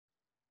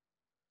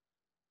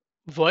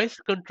Voice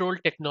control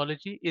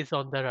technology is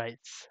on the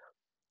rise.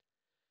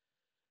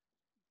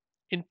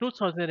 In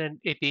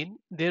 2018,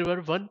 there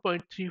were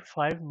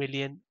 1.35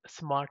 million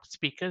smart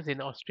speakers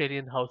in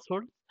Australian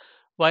households,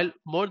 while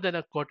more than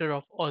a quarter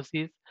of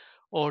Aussies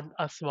owned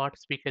a smart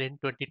speaker in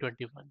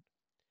 2021.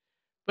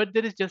 But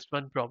there is just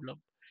one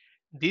problem.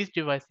 These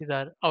devices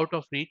are out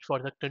of reach for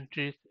the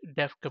country's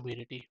deaf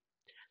community.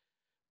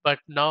 But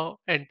now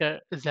enter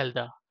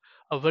Zelda,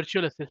 a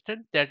virtual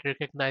assistant that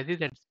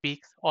recognizes and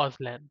speaks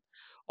Auslan.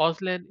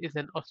 Auslan is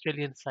an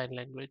Australian sign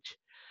language.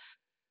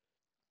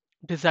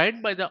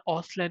 Designed by the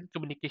Auslan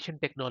Communication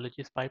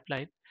Technologies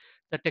pipeline,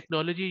 the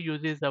technology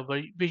uses a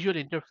visual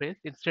interface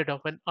instead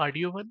of an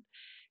audio one,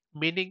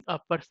 meaning a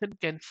person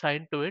can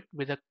sign to it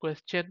with a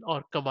question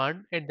or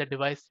command and the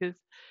devices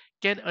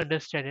can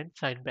understand and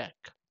sign back.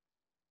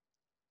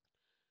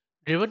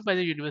 Driven by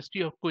the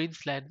University of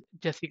Queensland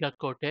Jessica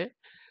Cote,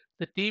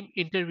 the team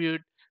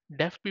interviewed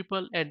deaf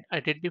people and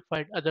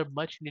identified other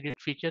much needed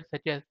features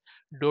such as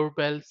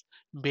doorbells,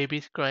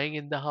 babies crying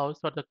in the house,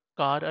 or the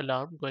car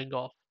alarm going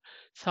off.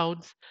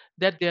 Sounds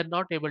that they are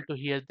not able to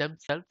hear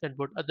themselves and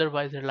would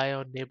otherwise rely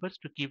on neighbors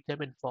to keep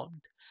them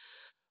informed.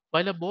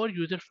 While a more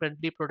user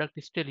friendly product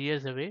is still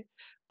years away,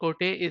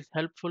 Kote is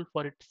helpful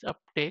for its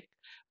uptake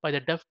by the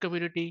deaf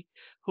community,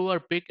 who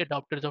are big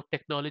adopters of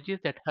technologies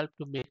that help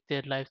to make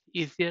their lives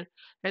easier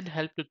and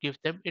help to give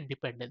them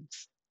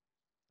independence.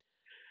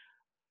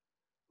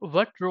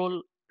 What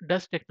role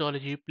does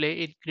technology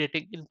play in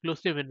creating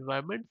inclusive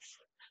environments?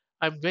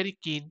 I'm very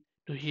keen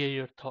to hear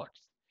your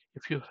thoughts.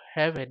 If you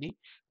have any,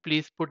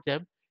 please put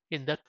them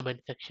in the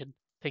comment section.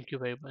 Thank you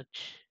very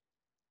much.